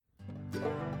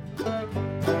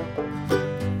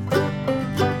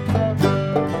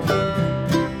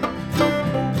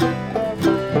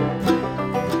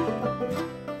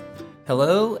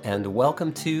Hello, and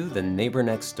welcome to The Neighbor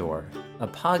Next Door, a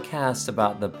podcast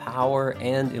about the power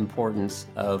and importance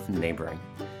of neighboring.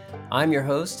 I'm your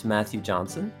host, Matthew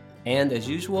Johnson, and as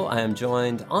usual, I am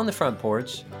joined on the front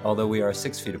porch, although we are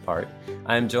 6 feet apart.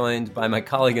 I am joined by my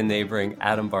colleague in neighboring,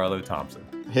 Adam Barlow Thompson.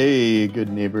 Hey, good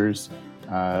neighbors.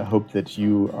 Hope that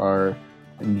you are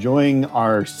enjoying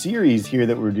our series here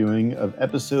that we're doing of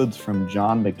episodes from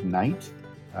John McKnight.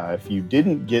 If you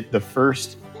didn't get the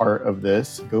first part of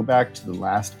this, go back to the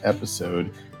last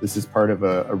episode. This is part of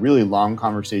a really long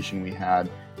conversation we had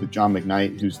with John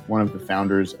McKnight, who's one of the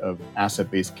founders of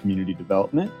Asset-Based Community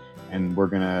Development. And we're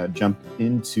going to jump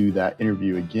into that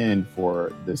interview again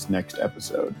for this next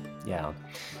episode.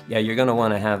 Yeah, you're going to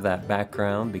want to have that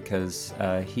background because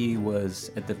he was,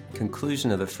 at the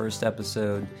conclusion of the first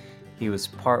episode, he was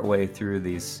partway through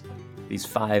these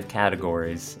 5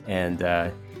 categories,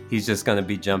 and he's just going to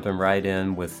be jumping right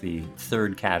in with the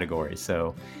third category.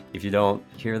 So if you don't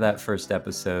hear that first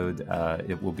episode,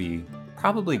 it will be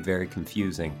probably very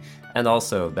confusing. And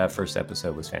also, that first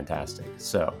episode was fantastic.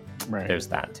 So There's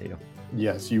that too.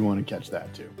 Yes, you want to catch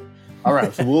that too. All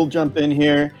right, so we'll jump in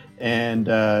here and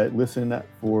listen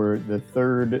for the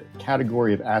third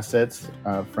category of assets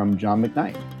from John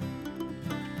McKnight.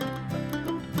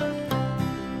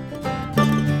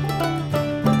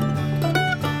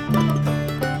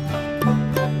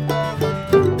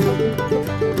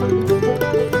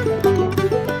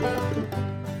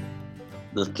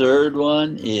 The third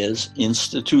one is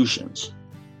institutions.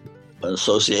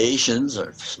 Associations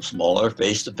are smaller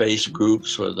face-to-face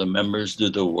groups where the members do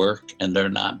the work and they're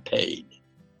not paid.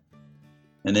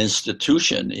 An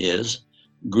institution is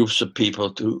groups of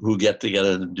people who get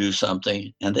together to do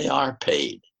something and they are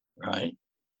paid, right?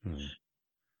 Mm-hmm.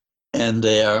 And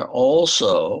they are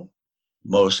also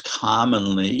most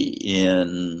commonly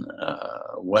in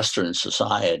Western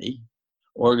society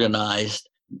organized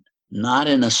not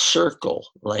in a circle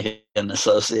like an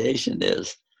association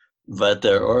is, but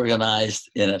they're organized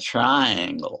in a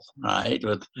triangle, right?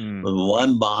 With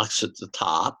one box at the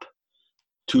top,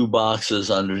 2 boxes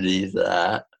underneath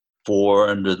that, 4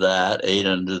 under that, 8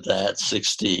 under that,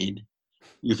 16.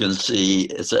 You can see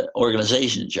it's an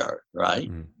organization chart, right?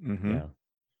 Mm-hmm. Yeah.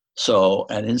 So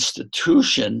an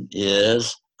institution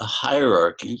is a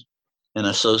hierarchy. An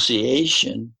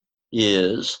association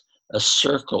is a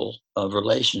circle of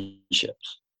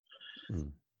relationships.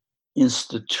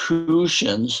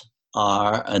 Institutions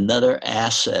are another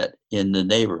asset in the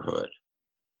neighborhood.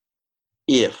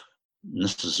 If, and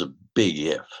this is a big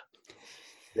if,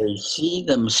 they see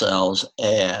themselves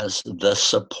as the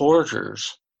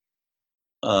supporters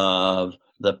of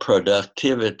the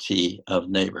productivity of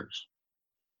neighbors.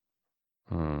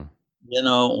 You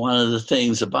know, one of the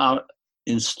things about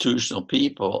institutional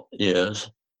people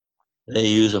is they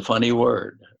use a funny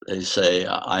word. They say,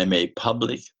 I'm a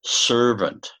public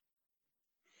servant.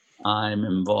 I'm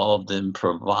involved in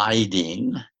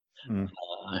providing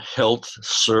health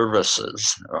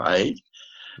services, right?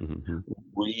 Mm-hmm.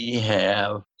 We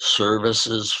have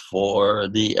services for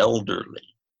the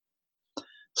elderly.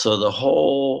 So the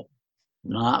whole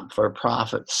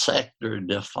not-for-profit sector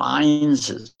defines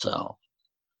itself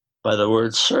by the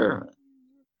word servant.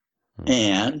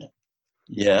 And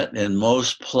yet, in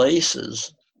most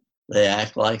places, they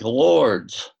act like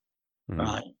lords,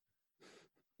 right?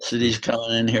 City's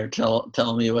coming in here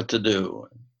telling me what to do,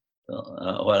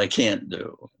 what I can't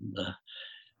do. The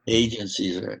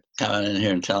agencies are coming in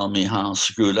here and telling me how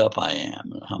screwed up I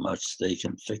am and how much they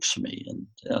can fix me.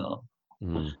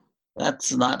 And,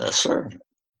 that's not a servant.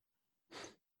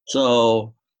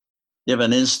 So if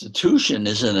an institution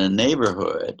is in a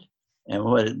neighborhood, and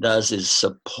what it does is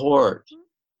support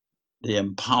the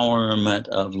empowerment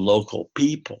of local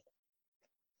people,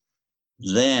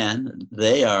 then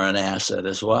they are an asset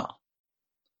as well.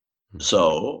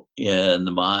 So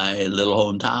in my little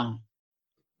hometown,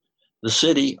 the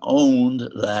city owned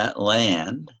that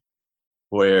land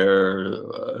where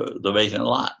the vacant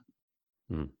lot.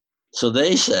 So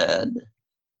they said,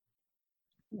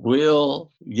 we'll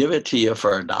give it to you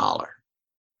for $1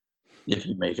 if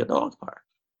you make a dog park.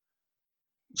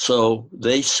 So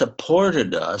they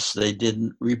supported us. They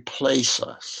didn't replace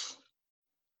us.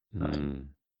 Right?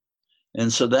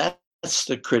 And so that's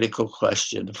the critical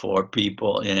question for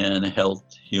people in health,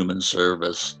 human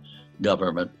service,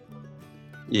 government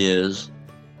is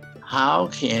how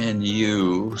can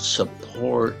you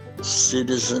support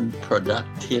citizen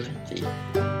productivity?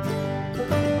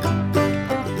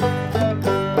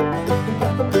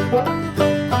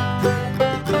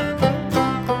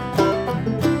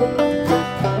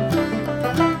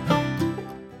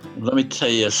 tell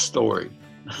you a story.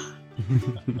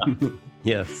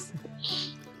 Yes.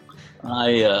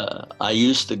 I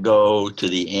used to go to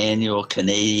the annual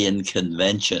Canadian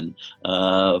Convention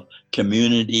of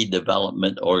Community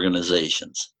Development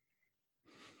Organizations.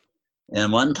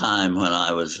 And one time when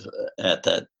I was at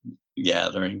that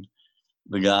gathering,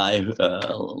 the guy,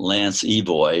 Lance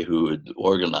Evoy, who had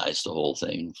organized the whole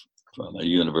thing from a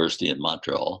university in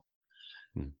Montreal,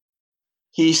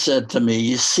 he said to me,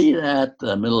 you see that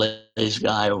middle-aged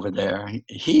guy over there?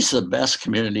 He's the best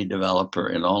community developer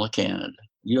in all of Canada.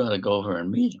 You ought to go over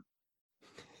and meet him.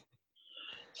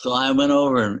 So I went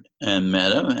over and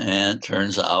met him, and it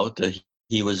turns out that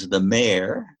he was the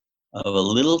mayor of a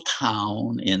little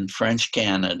town in French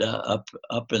Canada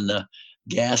up in the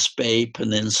Gaspé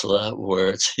Peninsula, where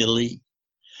it's hilly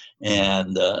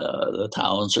and the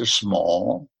towns are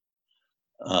small.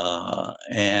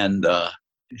 And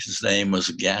his name was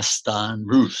Gaston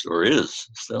Rousse, or is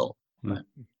still. Right?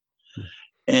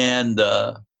 And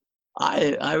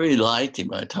I really liked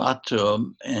him. I talked to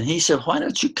him, and he said, why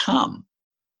don't you come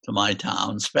to my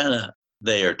town, spend a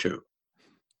day or two?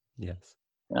 Yes.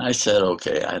 And I said,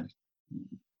 okay. I had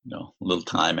a little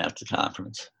time after the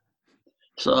conference.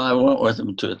 So I went with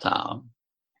him to a town.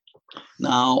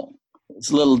 Now,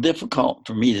 it's a little difficult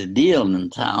for me to deal in the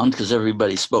town because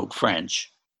everybody spoke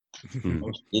French.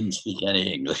 Most didn't speak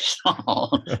any English at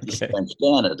all. Just French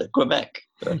Canada, Quebec.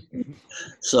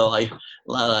 So a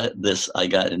lot of this I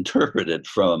got interpreted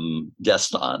from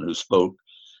Gaston, who spoke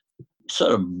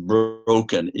sort of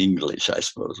broken English, I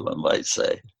suppose one might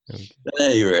say. Okay. At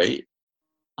any rate,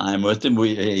 I'm with him.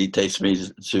 He takes me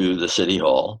to the city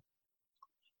hall.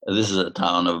 This is a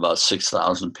town of about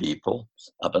 6,000 people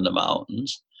up in the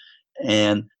mountains.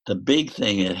 And the big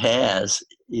thing it has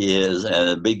is, and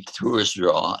a big tourist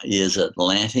draw, is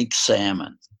Atlantic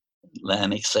salmon.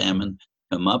 Atlantic salmon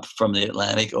come up from the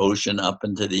Atlantic Ocean up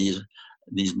into these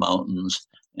mountains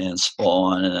and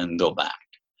spawn and then go back.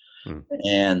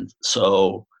 And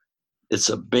so it's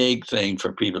a big thing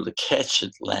for people to catch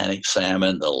Atlantic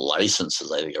salmon. The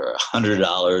licenses, I think, are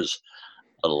 $100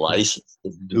 a license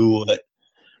to do it.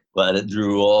 But it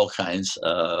drew all kinds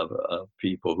of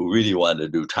people who really wanted to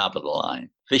do top of the line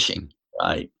fishing,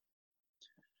 right?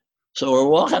 So we're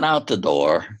walking out the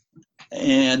door,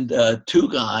 and two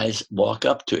guys walk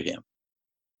up to him.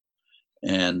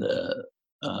 And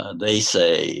they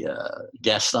say,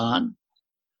 Gaston,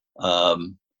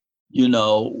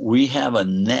 we have a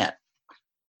net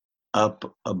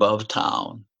up above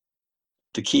town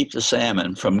to keep the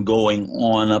salmon from going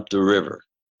on up the river,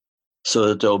 so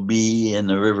that they'll be in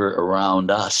the river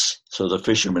around us, so the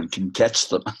fishermen can catch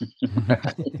them.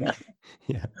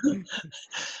 Yeah.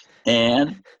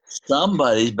 And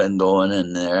somebody's been going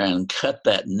in there and cut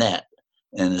that net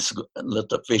and it's let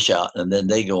the fish out, and then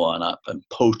they go on up and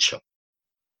poach them.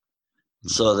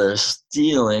 So they're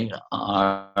stealing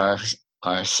our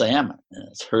salmon, and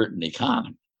it's hurting the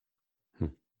economy.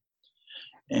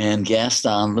 And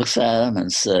Gaston looks at him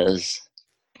and says,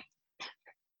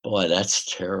 boy,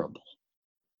 that's terrible.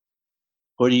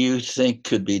 What do you think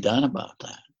could be done about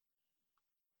that?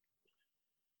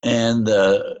 And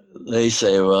they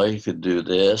say, well, you could do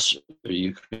this, or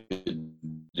you could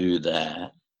do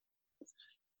that.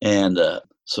 And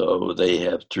so they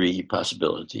have three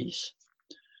possibilities.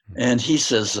 And he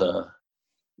says,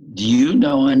 do you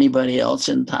know anybody else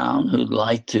in town who'd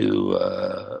like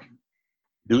to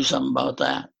do something about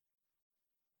that?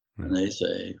 And they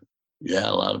say, yeah,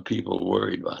 a lot of people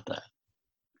worried about that.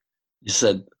 He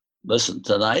said, listen,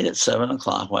 tonight at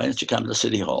 7:00, why don't you come to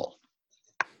City Hall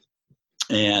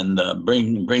and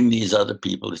bring these other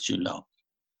people that you know.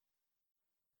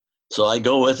 So I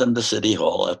go with him to City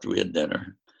Hall after we had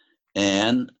dinner,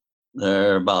 and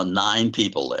there are about 9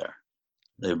 people there.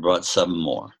 They brought 7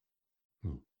 more.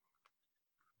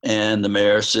 And the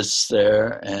mayor sits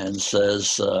there and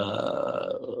says,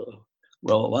 well,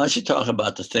 why don't you talk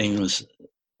about the things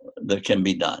that can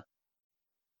be done?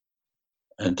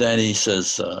 And then he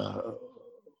says,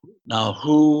 now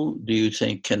who do you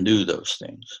think can do those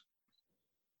things?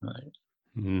 Right.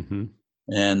 Mm-hmm.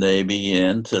 And they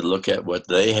begin to look at what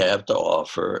they have to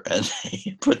offer, and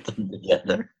they put them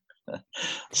together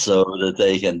so that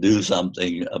they can do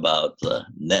something about the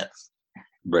net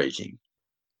breaking.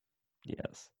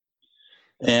 Yes.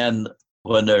 And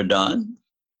when they're done,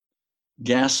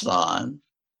 Gaston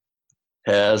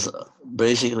has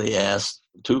basically asked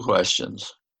 2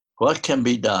 questions. What can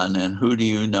be done, and who do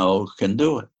you know can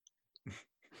do it?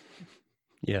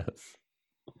 Yes.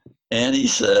 And he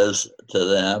says to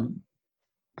them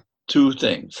 2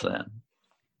 things then.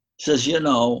 He says, you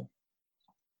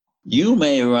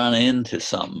may run into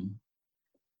something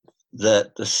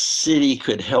that the city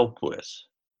could help with?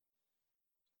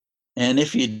 And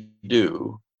if you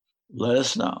do, let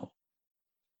us know.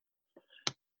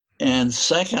 And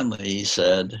secondly, he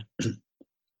said,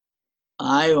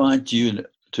 I want you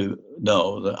to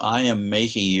know that I am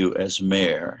making you, as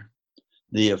mayor,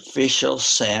 the official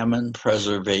Salmon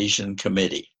Preservation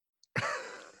Committee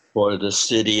for the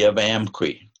city of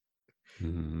Amqui.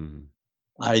 Mm.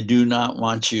 I do not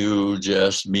want you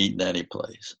just meeting any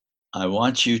place. I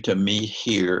want you to meet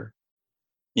here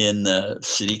in the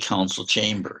city council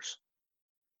chambers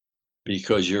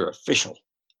because you're official.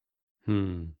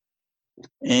 Hmm.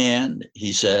 And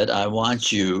he said, I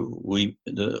want you,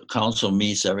 the council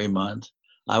meets every month.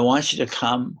 I want you to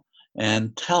come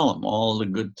and tell them all the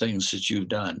good things that you've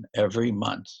done every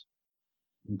month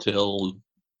until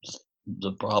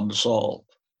the problem's solved,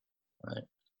 right?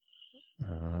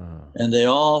 Ah. And they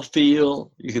all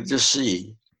feel, you can just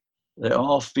see, they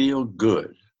all feel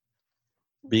good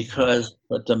because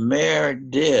what the mayor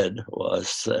did was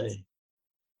say,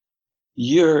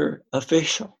 you're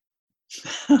official,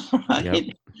 right?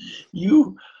 Yep.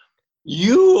 You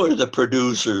are the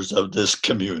producers of this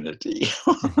community,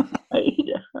 right?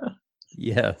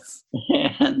 Yes.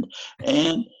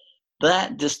 And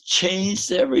that just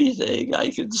changed everything.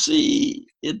 I could see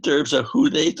in terms of who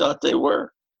they thought they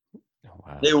were.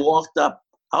 Wow. They walked out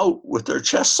with their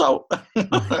chests out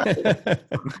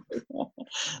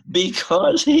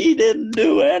because he didn't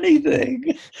do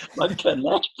anything but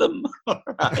connect them,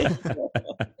 right?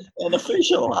 And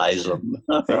officialize them.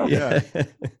 Yeah.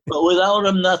 But without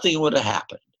him, nothing would have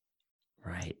happened.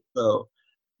 Right. So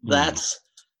that's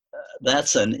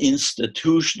an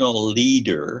institutional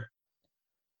leader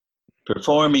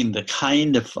performing the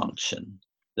kind of function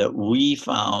that we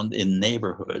found in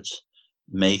neighborhoods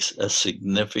makes a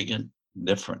significant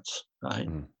difference, right?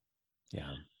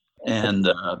 Yeah. And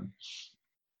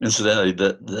incidentally,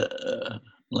 the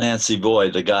Lancey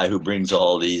Boyd, the guy who brings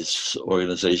all these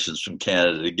organizations from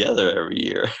Canada together every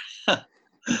year,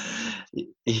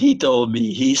 he told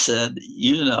me, he said,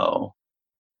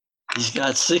 he's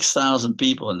got 6,000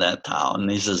 people in that town,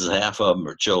 and he says half of them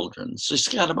are children. So he's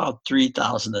got about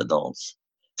 3,000 adults.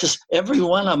 Just every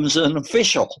one of them is an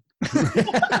official.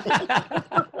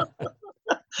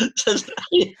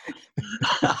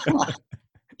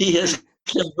 He has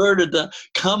converted the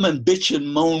come and bitch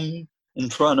and moan in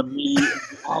front of me,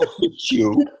 I'll hit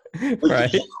you, which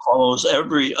Right. is almost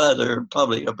every other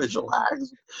public official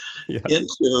acts,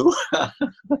 into,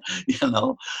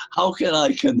 how can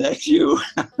I connect you?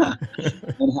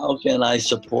 And how can I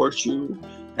support you?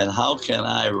 And how can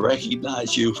I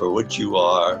recognize you for what you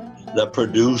are, the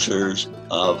producers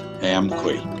of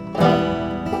Amqui?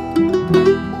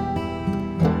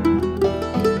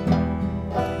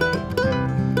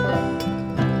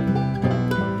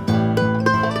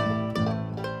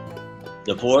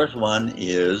 The fourth one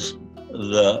is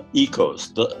the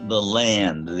ecos, the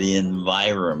land, the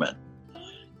environment,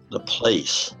 the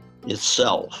place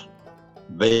itself.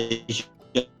 Vacant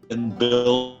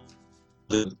buildings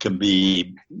can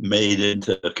be made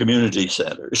into community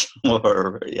centers,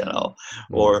 or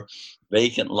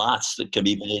vacant lots that can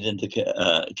be made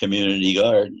into community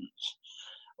gardens,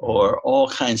 or all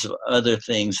kinds of other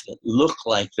things that look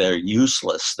like they're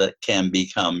useless that can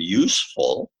become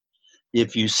useful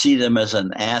if you see them as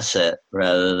an asset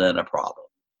rather than a problem.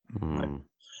 Right?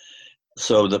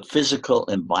 So the physical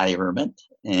environment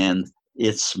and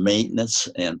its maintenance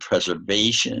and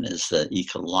preservation is the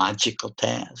ecological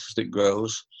task that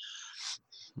grows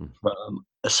from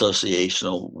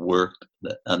associational work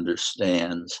that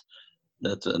understands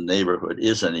that the neighborhood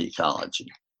is an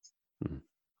ecology.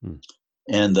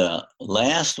 And the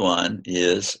last one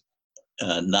is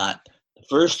not, the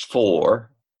first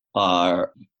four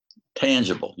are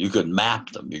tangible. You could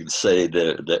map them. You could say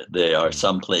that they are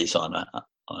someplace on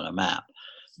a map.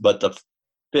 But the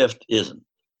fifth isn't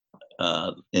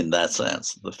in that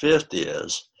sense. The fifth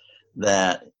is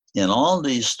that in all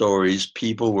these stories,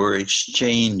 people were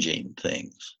exchanging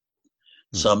things.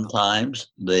 Sometimes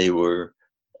they were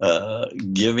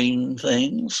giving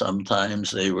things,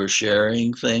 sometimes they were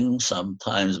sharing things,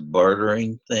 sometimes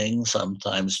bartering things,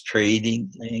 sometimes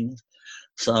trading things,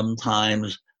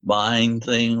 sometimes buying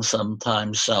things,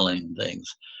 sometimes selling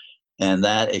things. And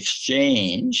that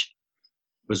exchange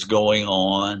was going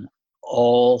on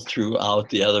all throughout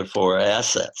the other four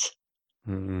assets,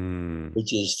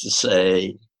 which is to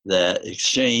say that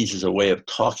exchange is a way of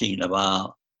talking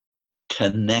about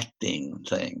connecting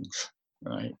things,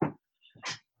 right?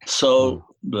 So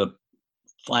the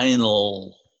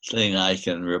final thing I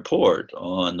can report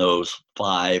on those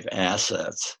five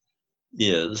assets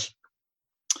is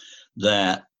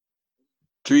that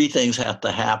three things have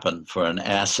to happen for an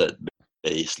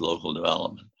asset-based local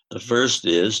development. The first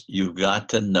is you've got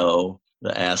to know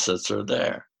the assets are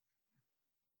there.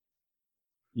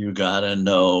 You got to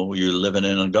know you're living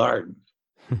in a garden.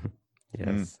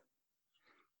 Yes.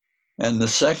 And the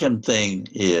second thing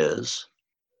is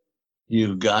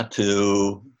you've got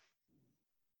to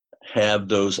have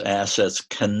those assets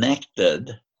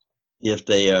connected if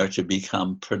they are to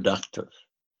become productive.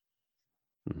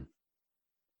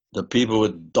 The people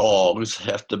with dogs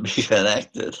have to be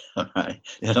connected, right,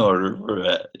 in order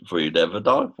for you to have a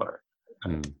dog park.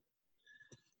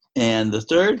 And the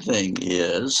third thing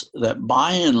is that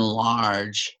by and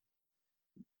large,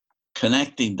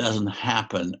 connecting doesn't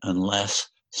happen unless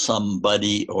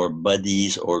somebody or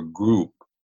buddies or group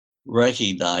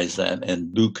recognize that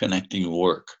and do connecting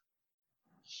work.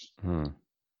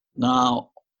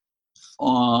 Now,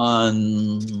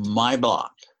 on my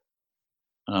block,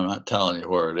 I'm not telling you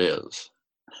where it is,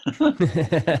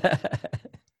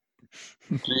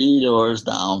 3 doors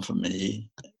down from me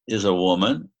is a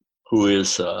woman who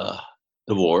is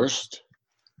divorced.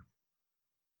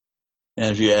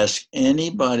 And if you ask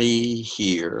anybody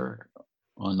here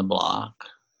on the block,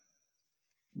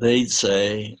 they'd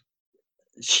say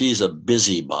she's a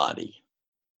busybody.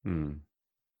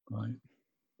 Right?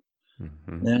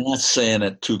 They're not saying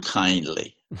it too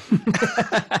kindly.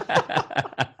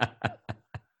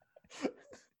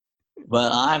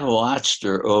 But I've watched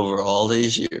her over all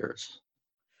these years.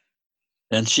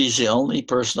 And she's the only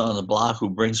person on the block who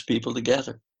brings people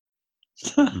together.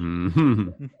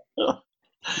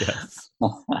 Yes.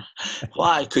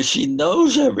 Why? Because she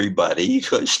knows everybody,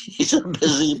 because she's a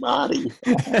busybody.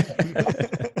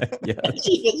 Yes. And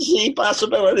she can see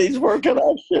possibilities for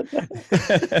connection.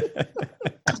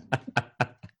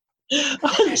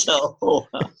 So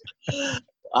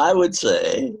I would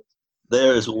say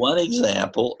there is one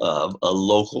example of a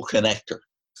local connector.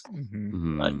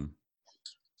 Right?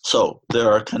 So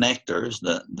there are connectors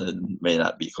that may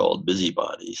not be called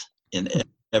busybodies in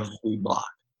every block.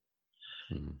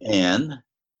 And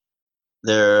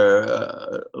there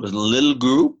was a little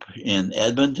group in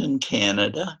Edmonton,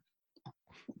 Canada,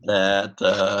 that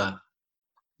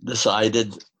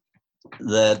decided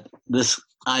that this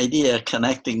idea of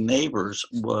connecting neighbors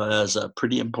was a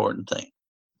pretty important thing.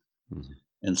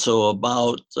 And so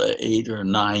about 8 or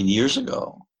 9 years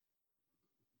ago,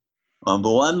 on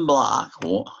one block,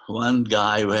 one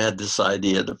guy who had this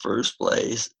idea in the first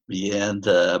place began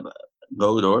to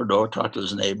go door to door, talk to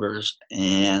his neighbors,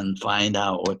 and find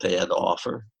out what they had to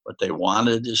offer, what they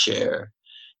wanted to share,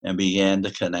 and began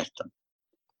to connect them.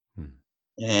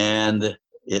 And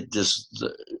it just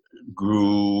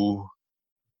grew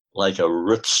like a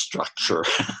root structure.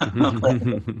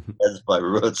 As by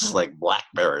roots, like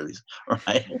blackberries,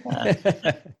 right?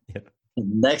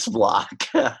 Next block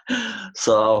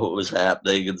saw what was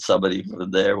happening, and somebody from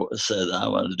there said, I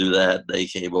want to do that. They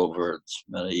came over and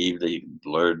spent the evening,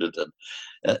 learned it.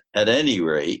 And at any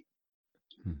rate,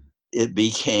 it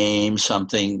became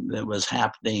something that was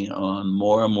happening on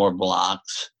more and more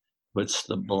blocks, which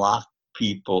the block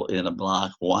people in a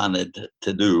block wanted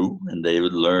to do, and they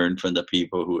would learn from the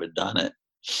people who had done it.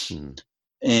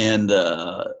 And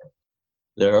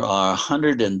there are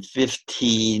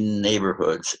 115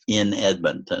 neighborhoods in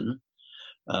Edmonton.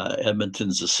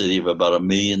 Edmonton's a city of about 1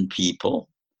 million people.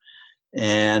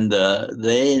 And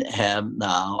they have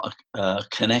now a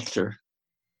connector,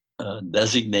 a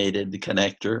designated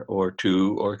connector or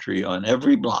 2 or 3 on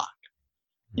every block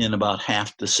in about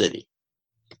half the city.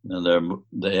 Now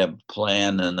they have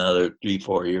planned another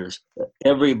 3-4 years.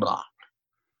 Every block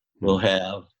will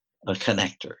have a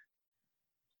connector.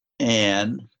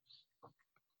 And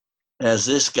as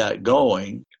this got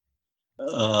going,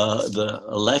 the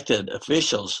elected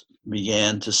officials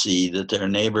began to see that their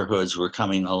neighborhoods were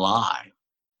coming alive.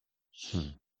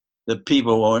 The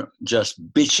people weren't just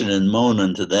bitching and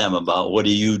moaning to them about, what are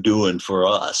you doing for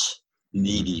us,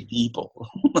 needy people?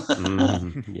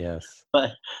 Yes.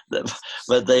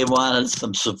 But they wanted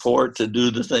some support to do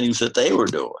the things that they were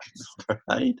doing,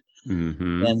 right?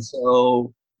 And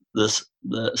so the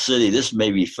city, this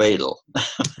may be fatal,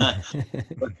 but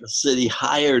the city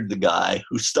hired the guy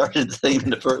who started the thing in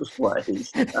the first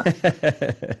place,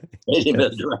 made him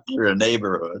a director of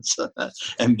neighborhoods,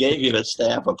 and gave him a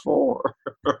staff of 4,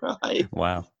 right?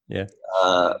 Wow. Yeah.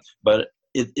 But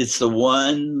it's the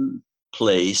one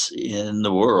place in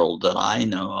the world that I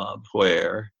know of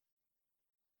where,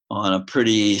 on a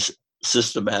pretty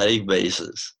systematic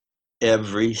basis,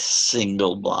 every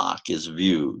single block is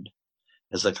viewed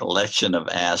as a collection of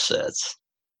assets,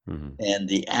 and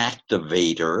the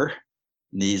activator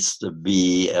needs to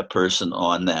be a person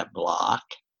on that block,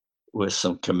 with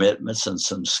some commitments and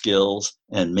some skills,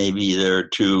 and maybe there are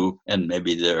two, and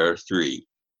maybe there are three.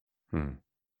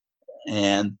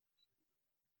 And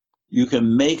you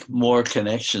can make more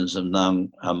connections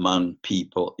among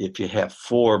people if you have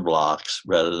 4 blocks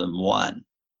rather than 1.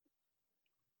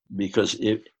 Because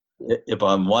if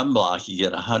on 1 block you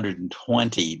get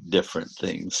 120 different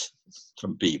things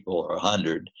from people, or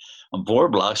 100, on 4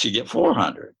 blocks you get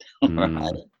 400,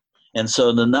 right? And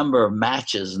so the number of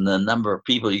matches and the number of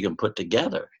people you can put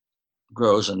together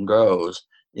grows and grows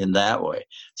in that way.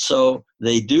 So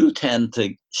they do tend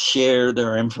to share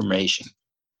their information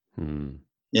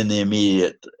in the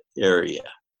immediate area,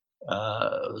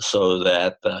 so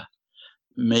that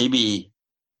maybe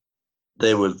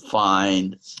they would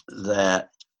find that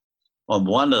on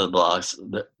one of the blocks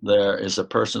there is a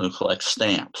person who collects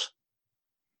stamps.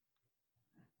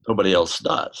 Nobody else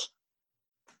does.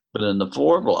 But in the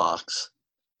 4 blocks,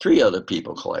 3 other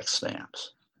people collect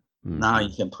stamps. Now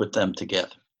you can put them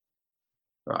together,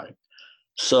 right?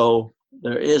 So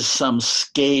there is some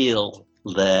scale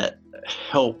that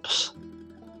helps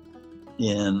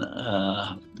in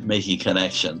making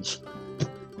connections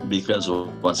because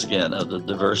of, once again, of the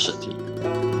diversity.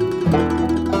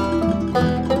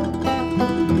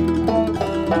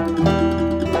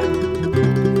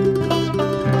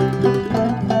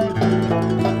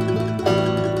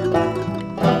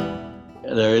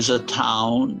 There is a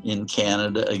town in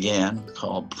Canada, again,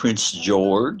 called Prince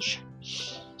George,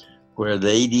 where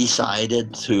they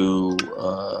decided to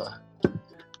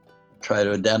try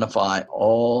to identify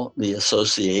all the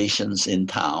associations in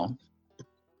town.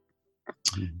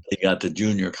 They got the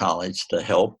junior college to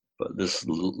help this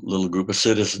little group of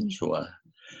citizens who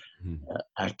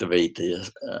activate the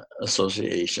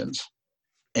associations.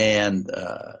 And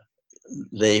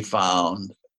they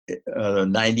found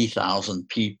 90,000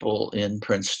 people in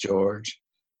Prince George,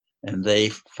 and they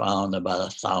found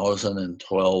about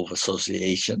 1,012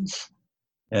 associations.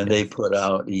 And they put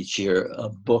out each year a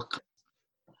book.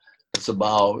 It's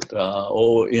about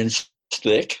inch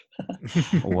thick.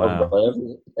 Wow.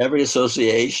 Every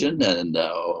association, and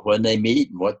when they meet,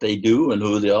 and what they do, and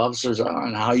who the officers are,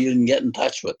 and how you can get in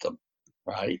touch with them,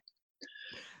 right?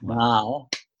 Now,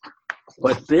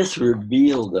 what this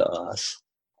revealed to us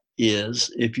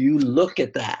is, if you look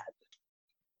at that,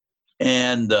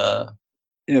 and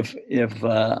if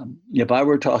I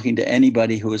were talking to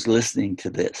anybody who was listening to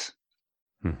this,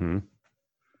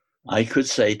 I could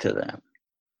say to them,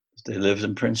 if they lived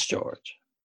in Prince George,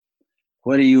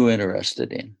 what are you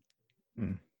interested in?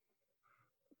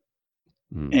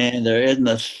 And there isn't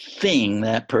a thing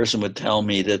that person would tell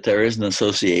me that there is an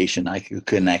association I could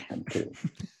connect them to.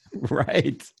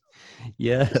 Right.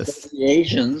 Yes.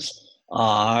 Associations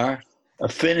are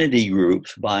affinity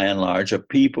groups, by and large, of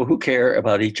people who care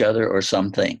about each other or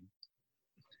something.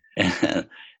 And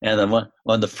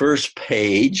on the first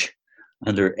page,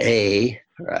 under A,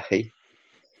 right,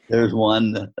 there's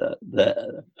one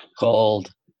that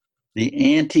called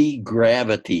the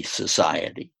Anti-Gravity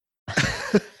Society.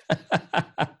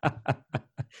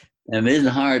 And it isn't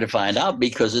hard to find out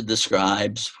because it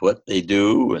describes what they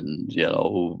do and,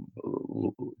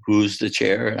 who's the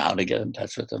chair and how to get in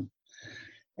touch with them.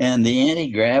 And the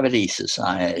Anti-Gravity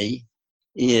Society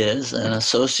is an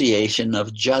association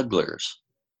of jugglers.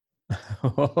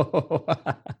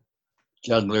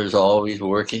 Jugglers always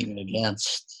working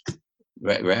against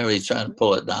gravity's trying to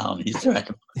pull it down. He's trying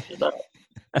to push it up.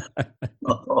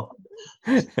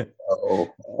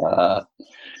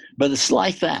 But it's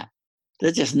like that.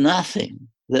 There's just nothing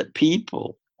that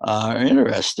people are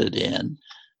interested in,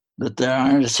 that there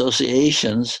aren't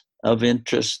associations of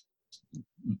interest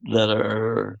that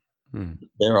are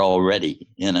there already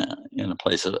in a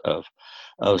place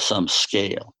of some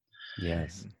scale.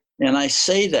 Yes. And I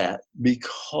say that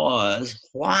because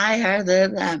why are there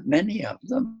that many of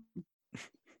them?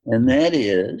 And that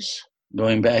is,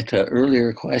 going back to an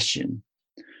earlier question,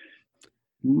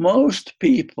 most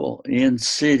people in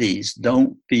cities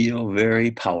don't feel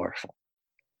very powerful.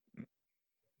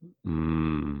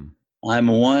 I'm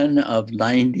one of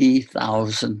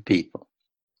 90,000 people.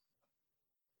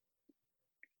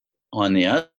 On the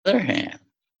other hand,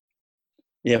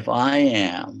 if I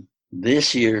am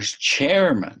this year's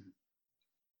chairman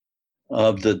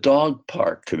of the dog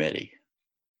park committee,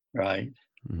 right?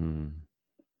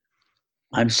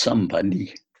 I'm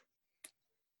somebody.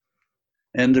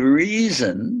 And the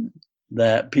reason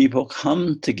that people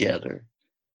come together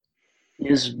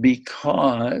is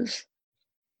because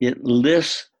it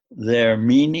lifts their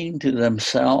meaning to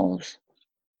themselves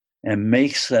and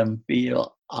makes them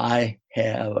feel, I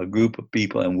have a group of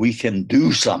people and we can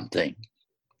do something.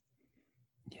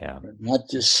 Yeah. We're not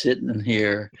just sitting in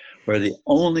here where the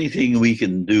only thing we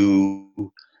can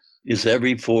do is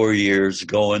every 4 years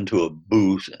go into a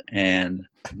booth and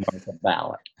mark a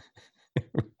ballot.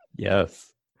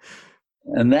 Yes.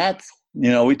 And that's,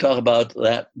 we talk about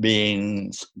that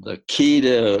being the key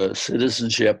to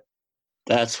citizenship.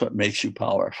 That's what makes you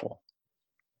powerful.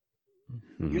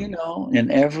 Mm-hmm.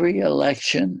 In every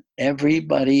election,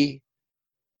 everybody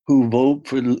who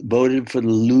voted for the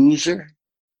loser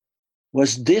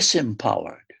was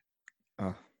disempowered.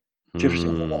 Did you ever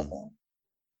think about that?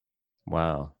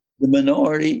 Wow. The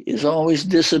minority is always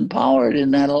disempowered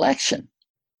in that election.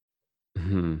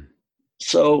 Mm-hmm.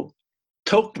 So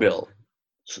Tocqueville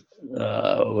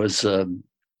was a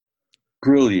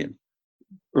brilliant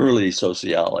early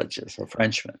sociologist, a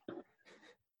Frenchman.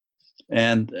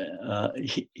 And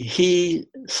he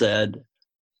said,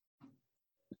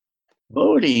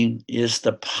 voting is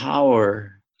the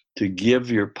power to give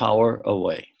your power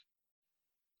away.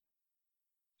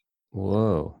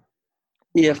 Whoa.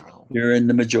 If you're in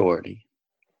the majority.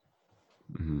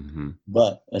 Mm-hmm.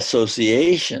 But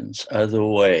associations are the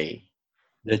way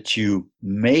that you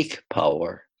make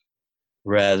power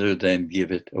rather than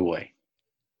give it away.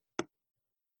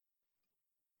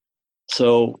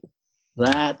 So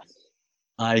that,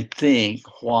 I think,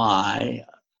 why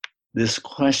this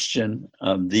question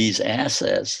of these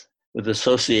assets with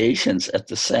associations at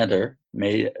the center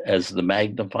made as the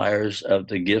magnifiers of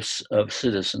the gifts of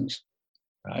citizens,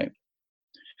 right?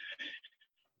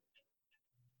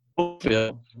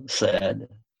 Tocqueville said,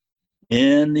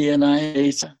 in the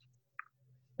United States,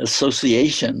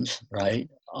 associations, right,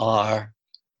 are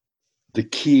the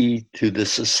key to the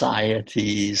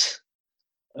society's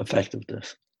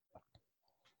effectiveness.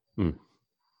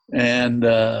 And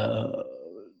they're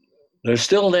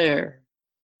still there,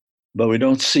 but we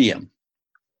don't see them.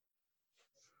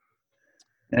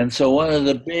 And so one of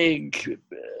the big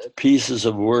pieces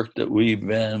of work that we've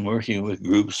been working with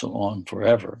groups on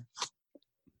forever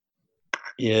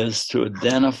is to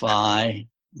identify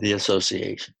the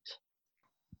associations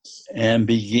and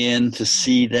begin to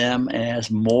see them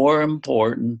as more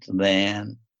important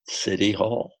than City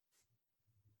Hall,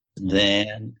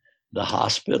 than the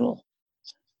hospital,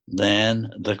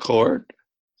 than the court,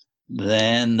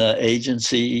 than the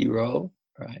agency row,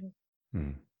 right?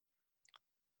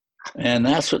 And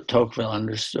that's what Tocqueville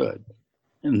understood.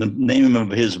 And the name of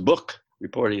his book,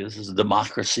 reporting this, is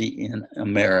Democracy in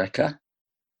America.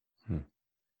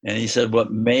 And he said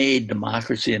what made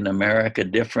democracy in America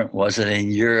different was that in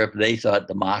Europe, they thought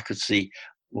democracy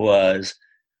was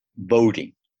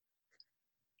voting.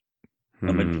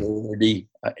 A majority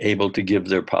able to give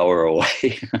their power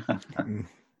away.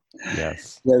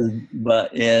 Yes.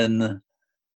 But in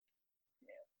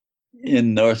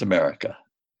North America,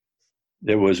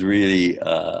 there was really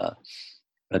a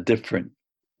different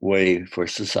way for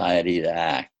society to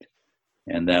act.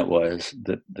 And that was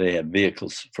that they had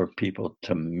vehicles for people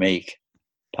to make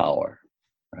power,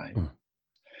 right?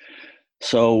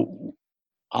 So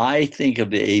I think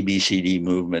of the ABCD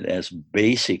movement as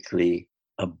basically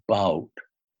about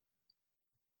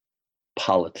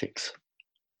politics.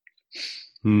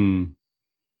 It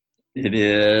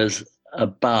is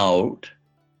about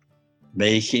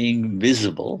making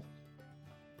visible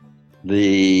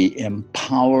the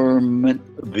empowerment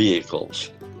vehicles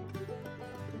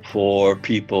for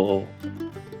people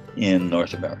in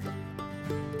North America.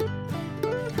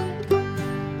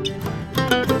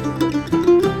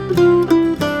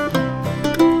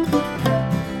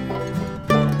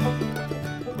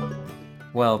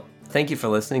 Well, thank you for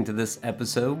listening to this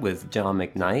episode with John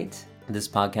McKnight. This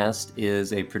podcast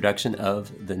is a production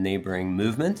of the Neighboring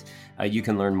Movement. You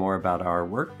can learn more about our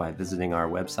work by visiting our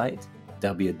website,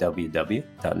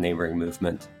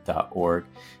 www.neighboringmovement.org.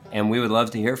 And we would love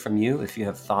to hear from you. If you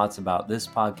have thoughts about this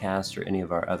podcast or any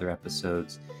of our other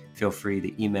episodes, feel free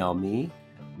to email me,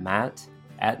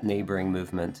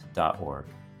 matt@neighboringmovement.org.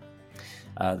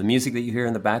 The music that you hear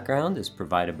in the background is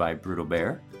provided by Brutal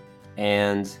Bear.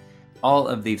 And all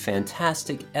of the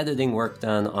fantastic editing work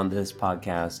done on this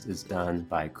podcast is done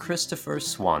by Christopher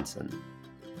Swanson.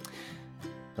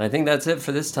 And I think that's it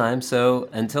for this time. So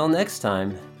until next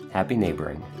time, happy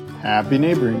neighboring. Happy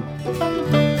neighboring.